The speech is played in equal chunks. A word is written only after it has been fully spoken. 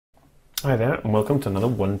Hi there, and welcome to another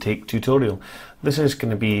one-take tutorial. This is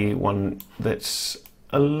going to be one that's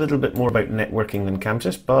a little bit more about networking than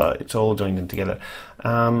Chamsys, but it's all joined in together.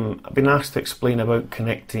 I've been asked to explain about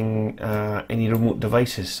connecting any remote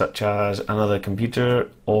devices, such as another computer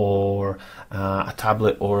or a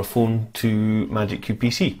tablet or a phone to Magic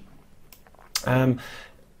PC.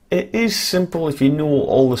 It is simple if you know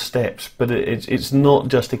all the steps, but it's not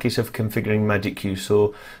just a case of configuring Magic Q.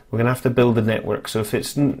 So we're going to have to build a network. So if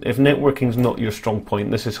networking is not your strong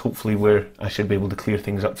point, this is hopefully where I should be able to clear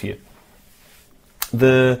things up for you.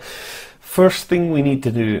 The first thing we need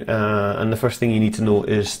to do, and the first thing you need to know,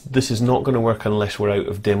 is this is not going to work unless we're out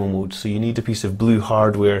of demo mode. So you need a piece of blue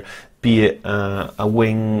hardware, be it a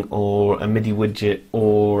wing or a MIDI widget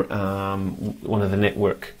or one of the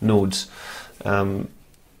network nodes.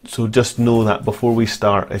 So just know that before we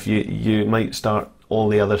start, if you might start all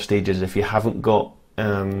the other stages, if you haven't got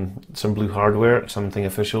some blue hardware, something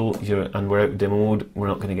official, and we're out of demo mode, we're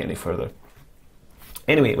not going to get any further.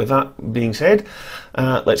 Anyway, with that being said,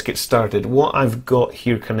 let's get started. What I've got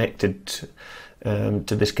here connected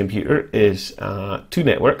to this computer is two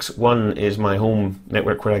networks. One is my home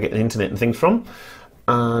network where I get the internet and things from,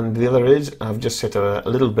 and the other is I've just set a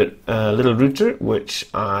little router which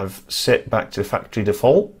I've set back to factory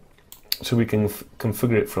default, so we can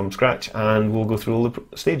configure it from scratch, and we'll go through all the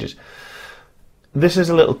stages. This is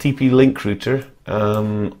a little TP-Link router.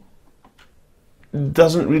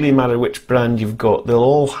 Doesn't really matter which brand you've got, they'll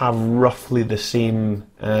all have roughly the same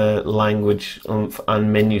language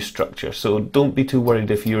and menu structure, so don't be too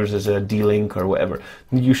worried if yours is a D-Link or whatever.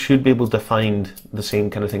 You should be able to find the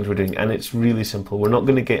same kind of things we're doing, and it's really simple. We're not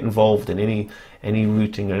going to get involved in any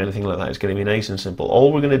routing or anything like that. It's going to be nice and simple.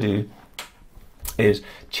 All we're going to do is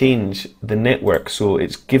change the network, so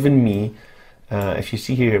it's given me if you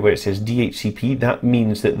see here where it says DHCP, that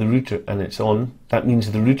means that the router, and it's on, that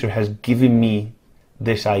means the router has given me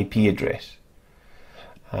this IP address.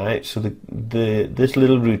 Alright, so this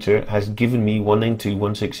little router has given me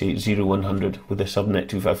 192.168.0.100 with a subnet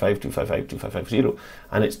 255.255.255.0,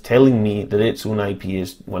 and it's telling me that its own IP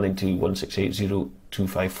is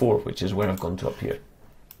 192.168.0.254, which is where I've gone to up here.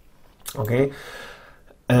 Okay.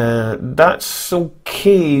 That's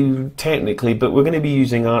okay technically, but we're going to be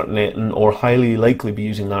using ArtNet, or highly likely be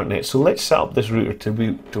using ArtNet. So let's set up this router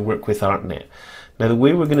to work with ArtNet. Now the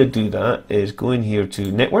way we're going to do that is go in here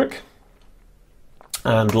to Network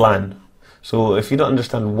and LAN. So if you don't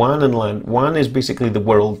understand WAN and LAN, WAN is basically the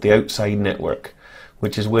world, the outside network,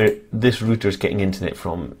 which is where this router is getting internet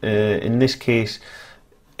from. In this case,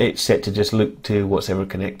 it's set to just look to what's ever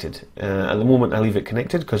connected. At the moment I leave it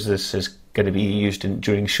connected because this is going to be used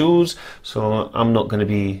during shows, so I'm not going to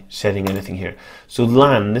be setting anything here. So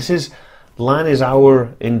LAN is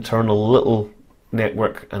our internal little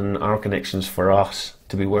network and our connections for us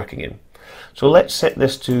to be working in. So let's set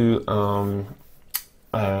this to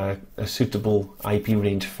a suitable IP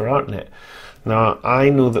range for ArtNet. Now I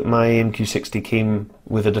know that my MQ60 came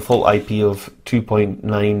with a default IP of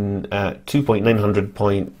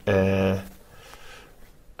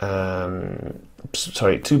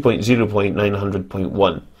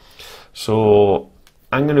 2.0.900.1. So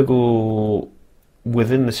I'm going to go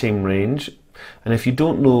within the same range, and if you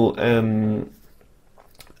don't know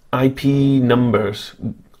IP numbers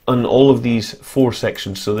on all of these four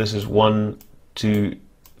sections, so this is 1, 2,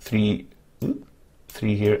 3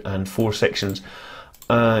 here, and 4 sections,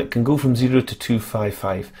 it can go from 0 to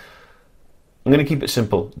 255. I'm going to keep it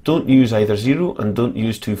simple. Don't use either 0 and don't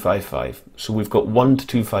use 255. So we've got 1 to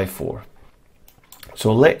 254.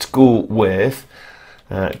 So let's go with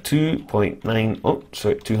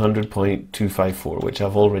 200.254, which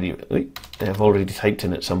I've already typed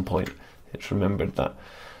in at some point. It's remembered that.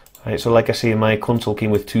 Right, so like I say, my console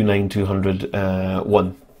came with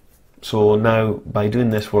 29201. So now by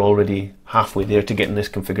doing this, we're already halfway there to getting this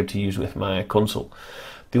configured to use with my console.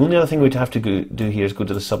 The only other thing we'd have to do here is go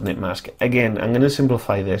to the subnet mask. Again, I'm going to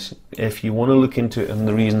simplify this. If you want to look into it and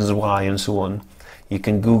the reasons why and so on, you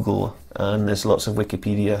can Google, and there's lots of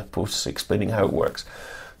Wikipedia posts explaining how it works.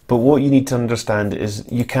 But what you need to understand is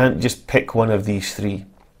you can't just pick one of these three.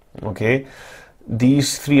 Okay?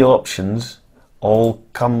 These three options all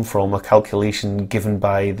come from a calculation given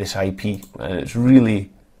by this IP, and it's really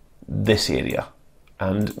this area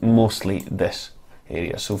and mostly this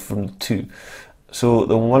area, so from 2. So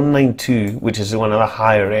the 192, which is one of the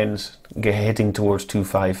higher ends heading towards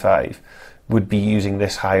 255, would be using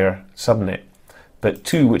this higher subnet, but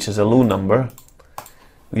 2, which is a low number,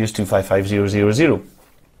 we use 255.0.0.0,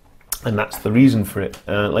 and that's the reason for it.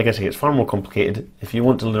 Like I say, it's far more complicated. If you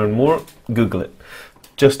want to learn more, Google it.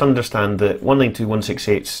 just understand that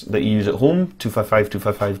 192.168 that you use at home,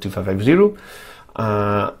 255.255.255.0,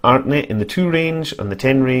 ArtNet in the 2 range and the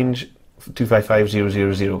 10 range,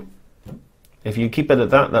 255.0.0.0. If you keep it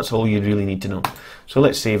at that, that's all you really need to know. So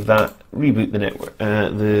let's save that, reboot the network,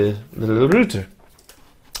 the little router.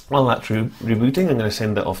 While that's rebooting, I'm going to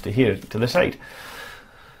send that off to here, to the side.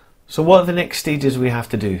 So what are the next stages we have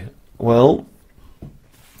to do? Well,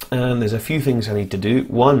 there's a few things I need to do.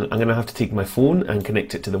 One, I'm going to have to take my phone and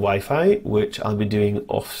connect it to the Wi-Fi, which I'll be doing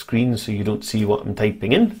off screen so you don't see what I'm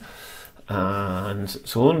typing in, and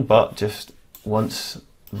so on. But just once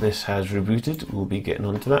this has rebooted, we'll be getting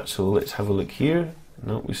onto that. So let's have a look here.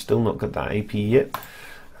 No, we've still not got that IP yet.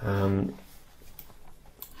 And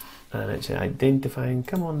it's identifying,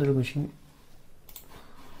 come on little machine.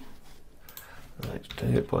 Let's do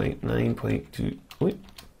it, 0.9.2, wait,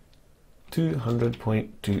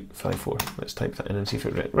 200.254. Let's type that in and see if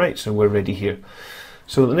it's right. Right, so we're ready here.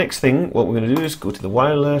 So the next thing, what we're going to do is go to the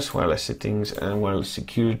wireless settings and wireless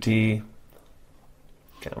security.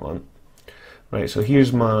 Come on. Right, so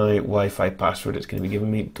here's my Wi-Fi password it's going to be giving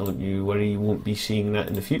me. Don't you worry, you won't be seeing that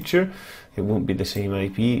in the future. It won't be the same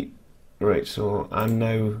IP. Right, so I'm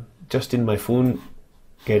now just in my phone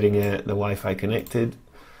getting the Wi-Fi connected.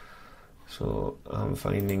 So I'm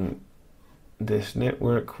finding this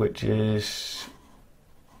network, which is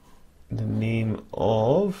the name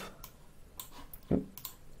of,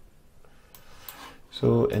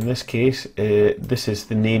 so in this case, this is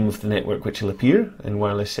the name of the network which will appear in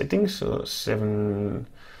wireless settings. So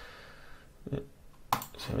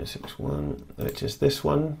 761, which is this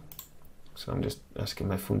one. So I'm just asking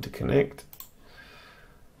my phone to connect.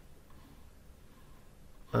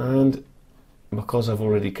 And because I've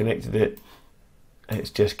already connected it, it's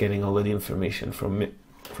just getting all of the information from it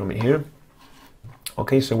here.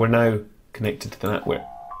 Okay, so we're now connected to the network,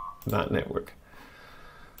 that network.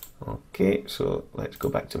 Okay, so let's go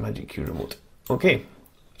back to Magic Q Remote. Okay,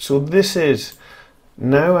 so this is,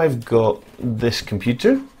 now I've got this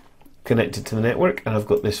computer connected to the network and I've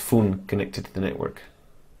got this phone connected to the network.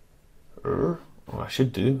 Well, I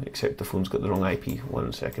should do, except the phone's got the wrong IP.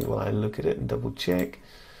 1 second while I look at it and double check.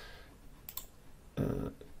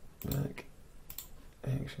 Back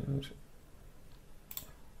actions.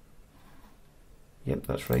 Yep,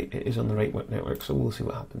 that's right. It is on the right network, so we'll see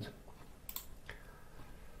what happens.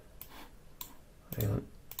 Hang on.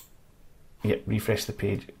 Yep, refresh the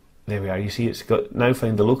page. There we are. You see, it's got now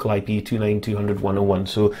found the local IP 292.100.101.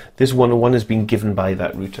 So this 101 has been given by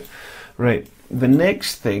that router. Right. The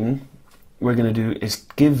next thing we're going to do is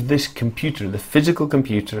give this computer, the physical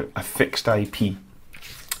computer, a fixed IP.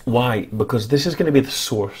 Why? Because this is going to be the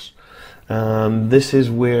source. This is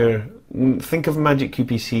where, think of Magic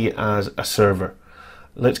QPC as a server.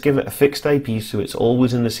 Let's give it a fixed IP so it's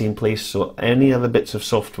always in the same place, so any other bits of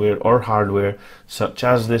software or hardware, such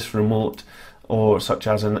as this remote or such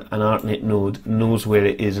as an ArtNet node, knows where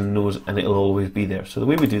it is and it'll always be there. So the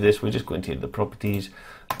way we do this, we're just going to the properties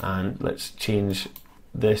and let's change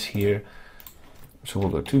this here. So we'll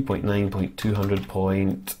go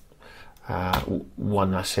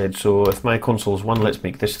 2.9.200.1 I said. So if my console is 1, let's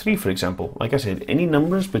make this 3 for example. Like I said, any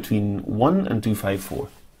numbers between 1 and 254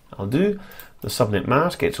 I'll do. The subnet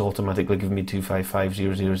mask, it's automatically giving me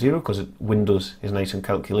 255.0.0.0 because Windows is nice and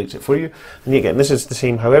calculates it for you. And again, this is the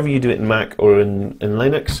same however you do it in Mac or in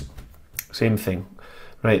Linux, same thing.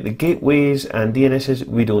 Right, the gateways and DNSs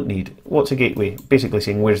we don't need. What's a gateway? Basically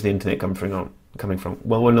saying where's the internet coming from?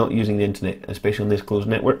 Well, we're not using the internet, especially on this closed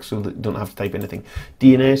network, so that you don't have to type anything.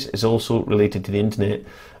 DNS is also related to the internet,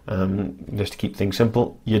 just to keep things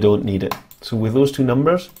simple. You don't need it. So with those two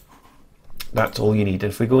numbers, that's all you need.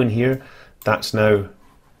 And if we go in here, that's now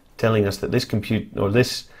telling us that this compute or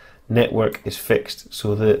this network is fixed.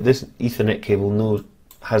 So this Ethernet cable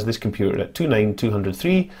has this computer at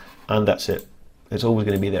 292.103, and that's it. It's always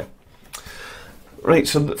going to be there. Right,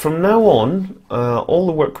 so from now on, all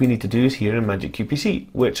the work we need to do is here in Magic QPC,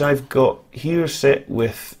 which I've got here set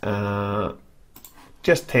with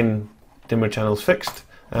just 10 dimmer channels fixed,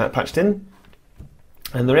 patched in.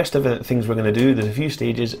 And the rest of the things we're going to do, there's a few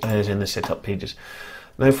stages, as in the setup pages.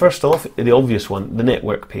 Now, first off, the obvious one, the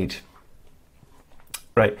network page.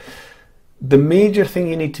 Right, the major thing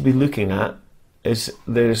you need to be looking at is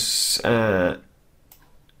there's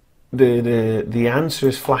the answer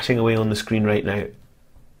is flashing away on the screen right now.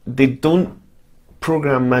 They don't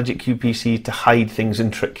program Magic QPC to hide things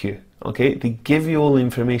and trick you. Okay, they give you all the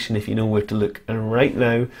information if you know where to look. And right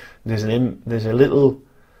now, there's a little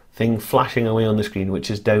thing flashing away on the screen,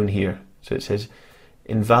 which is down here. So it says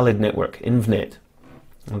invalid network, InvNet.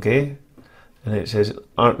 Okay, and it says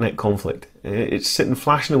ArtNet conflict. It's sitting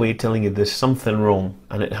flashing away telling you there's something wrong,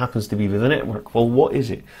 and it happens to be with the network. Well, what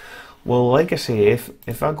is it? Well, like I say,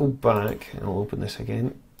 if I go back, and I'll open this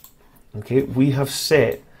again, okay, we have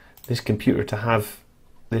set this computer to have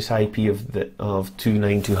this IP of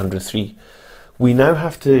 29203. We now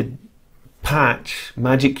have to patch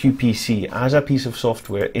Magic QPC as a piece of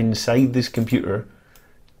software inside this computer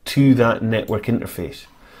to that network interface.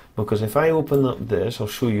 Because if I open up this, I'll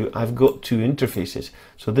show you, I've got two interfaces.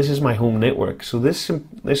 So this is my home network. So this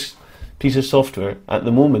piece of software at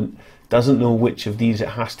the moment doesn't know which of these it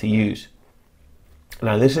has to use.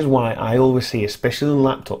 Now this is why I always say, especially on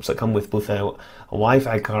laptops that come with both a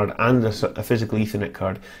Wi-Fi card and a physical Ethernet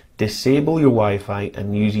card, disable your Wi-Fi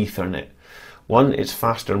and use Ethernet. One, it's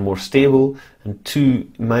faster and more stable, and two,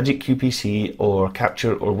 Magic QPC or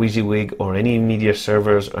Capture or WYSIWYG or any media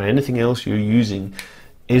servers or anything else you're using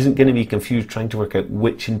isn't going to be confused trying to work out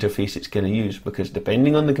which interface it's going to use, because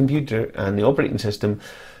depending on the computer and the operating system,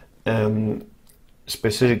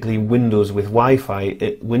 specifically Windows with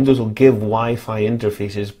Wi-Fi, Windows will give Wi-Fi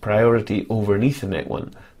interfaces priority over an Ethernet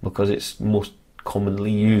one because it's most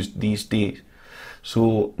commonly used these days.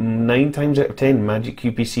 So 9 times out of 10, Magic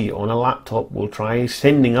QPC on a laptop will try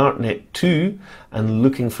sending ArtNet to and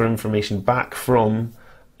looking for information back from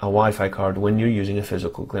a Wi-Fi card when you're using a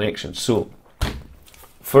physical connection. So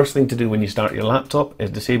first thing to do when you start your laptop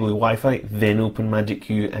is disable your Wi-Fi, then open Magic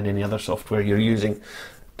Q and any other software you're using.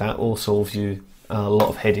 That will solve you a lot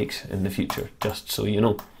of headaches in the future, just so you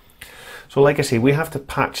know. So like I say, we have to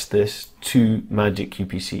patch this to Magic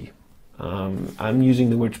QPC. I'm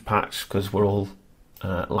using the word patch because we're all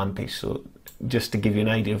lampy, so just to give you an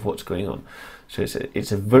idea of what's going on. So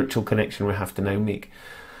it's a virtual connection we have to now make.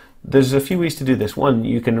 There's a few ways to do this. One,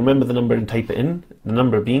 you can remember the number and type it in, the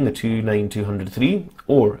number being the 29203,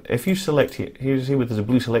 or if you select here, here's where there's a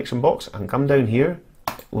blue selection box, and come down here,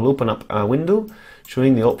 we'll open up a window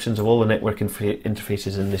showing the options of all the network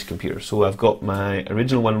interfaces in this computer. So I've got my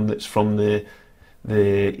original one that's from with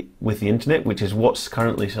the internet, which is what's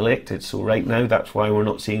currently selected. So right now that's why we're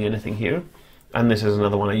not seeing anything here. And this is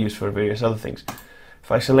another one I use for various other things. If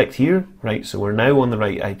I select here, right, so we're now on the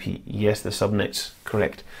right IP. Yes, the subnet's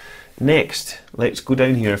correct. Next, let's go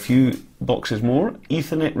down here a few boxes more.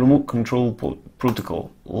 Ethernet remote control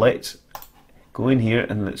protocol. Let's go in here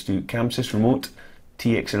and let's do Chamsys remote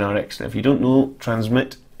TX and RX. Now, if you don't know,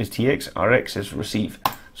 transmit is TX, RX is receive.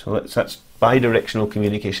 So that's bi-directional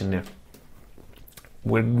communication there.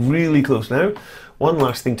 We're really close now. One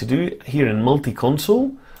last thing to do here in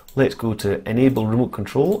multi-console. Let's go to enable remote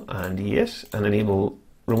control and yes, and enable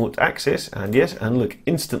remote access and yes, and look,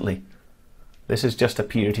 instantly this has just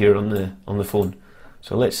appeared here on the phone.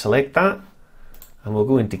 So let's select that and we'll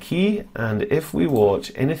go into key, and if we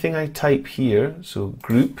watch anything I type here, so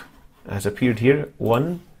group has appeared here,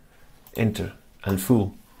 1, enter, and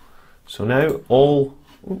full. So now all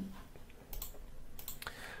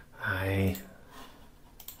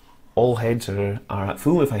heads are at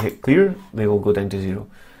full. If I hit clear, they will go down to 0.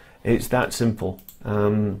 It's that simple.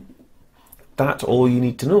 That's all you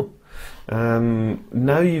need to know.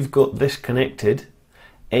 Now you've got this connected,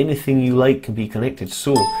 anything you like can be connected.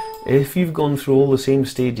 So if you've gone through all the same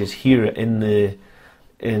stages here in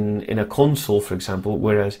a console, for example,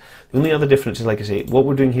 whereas the only other difference is, like I say, what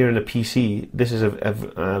we're doing here in a PC, this is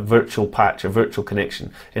a virtual patch, a virtual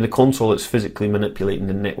connection. In a console, it's physically manipulating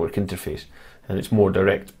the network interface, and it's more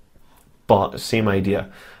direct, but same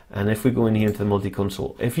idea. And if we go in here into the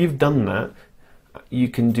multi-console, if you've done that, you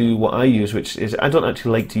can do what I use, which is, I don't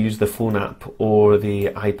actually like to use the phone app or the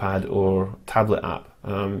iPad or tablet app.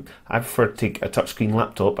 I prefer to take a touchscreen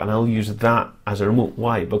laptop and I'll use that as a remote.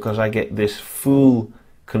 Why? Because I get this full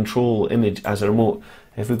control image as a remote.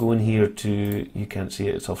 If we go in here to, you can't see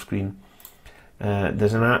it, it's off screen.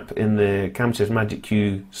 There's an app in the Chamsys Magic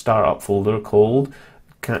Q startup folder called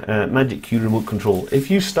Magic Q Remote Control.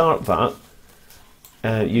 If you start that,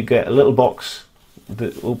 you get a little box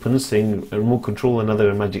that opens saying remote control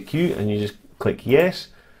another Magic Q, and you just click yes,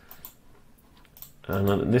 and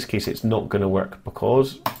in this case it's not going to work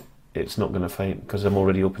because it's not going to find, because I'm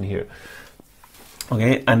already open here.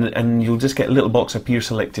 Okay, and you'll just get a little box appear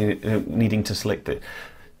selected, needing to select it.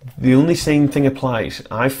 The only same thing applies.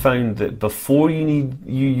 I found that before you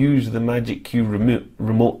use the Magic Q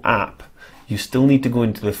remote app, you still need to go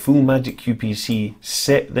into the full Magic QPC,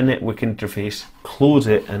 set the network interface, close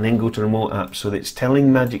it, and then go to remote app. So that it's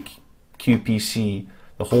telling Magic QPC,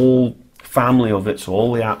 the whole family of it, so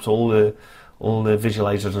all the apps, all the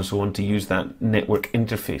visualizers and so on, to use that network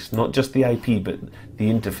interface, not just the IP, but the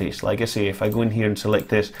interface. Like I say, if I go in here and select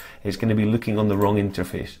this, it's going to be looking on the wrong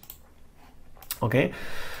interface. Okay.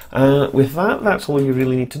 With that, that's all you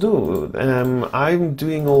really need to do. I'm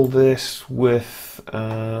doing all this with,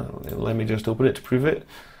 let me just open it to prove it.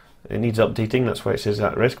 It needs updating, that's why it says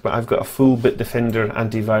at risk, but I've got a full Bitdefender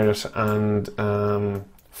antivirus and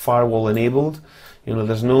firewall enabled. You know,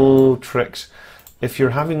 there's no tricks. If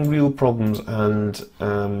you're having real problems and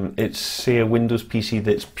it's, say, a Windows PC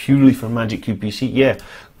that's purely for Magic Cube PC, yeah,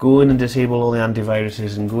 go in and disable all the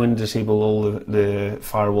antiviruses and go in and disable all the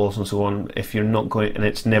firewalls and so on. If you're not going, and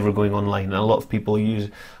it's never going online, and a lot of people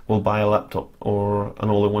will buy a laptop or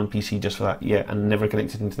an all-in-one PC just for that, yeah, and never connect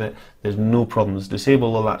it to the internet. There's no problems.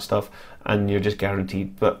 Disable all that stuff, and you're just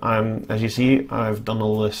guaranteed. But as you see, I've done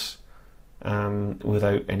all this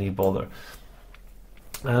without any bother.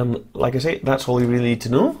 Like I say, that's all you really need to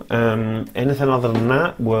know. Anything other than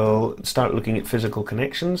that, we'll start looking at physical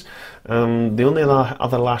connections. The only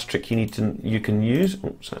other last trick you can use,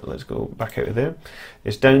 oops, let's go back out of there,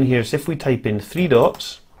 is down here. So if we type in 3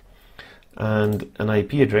 dots and an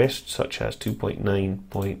IP address such as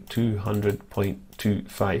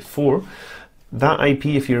 2.9.200.254, that IP,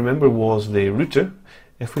 if you remember, was the router.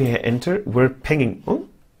 If we hit enter, we're pinging, oh,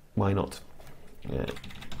 why not?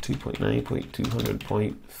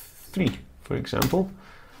 2.9.200.3, for example.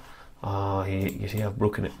 You see I've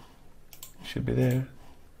broken it. Should be there.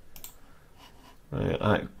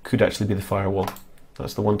 It could actually be the firewall.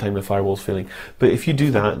 That's the one time the firewall's failing. But if you do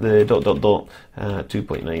that, the ...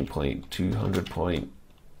 2.9.200.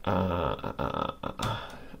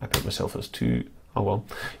 I put myself as 2. Oh well,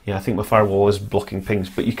 yeah, I think my firewall is blocking pings,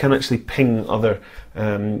 but you can actually ping other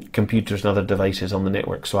computers and other devices on the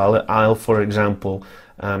network. So I'll for example,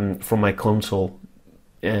 from my console,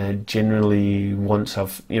 generally once I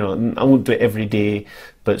won't do it every day,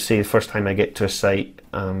 but say the first time I get to a site,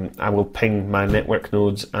 I will ping my network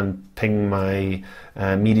nodes and ping my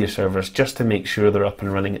media servers just to make sure they're up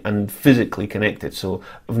and running and physically connected. So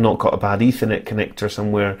I've not got a bad Ethernet connector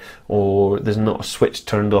somewhere, or there's not a switch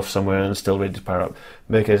turned off somewhere and still ready to power up,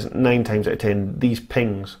 because 9 times out of 10 these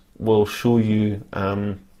pings will show you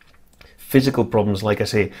physical problems, like I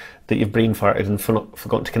say, that you've brain farted and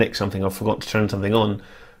forgotten to connect something or forgotten to turn something on,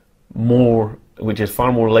 which is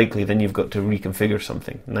far more likely than you've got to reconfigure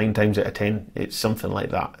something. 9 times out of 10 it's something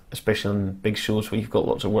like that, especially on big shows where you've got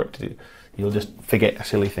lots of work to do. You'll just forget a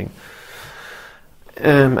silly thing.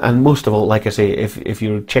 And most of all, like I say, if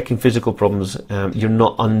you're checking physical problems, you're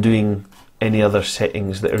not undoing any other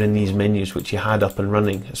settings that are in these menus which you had up and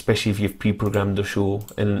running, especially if you've pre-programmed a show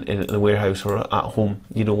in a warehouse or at home.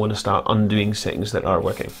 You don't want to start undoing settings that are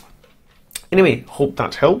working. Anyway, hope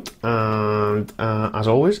that's helped, and as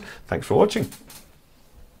always, thanks for watching.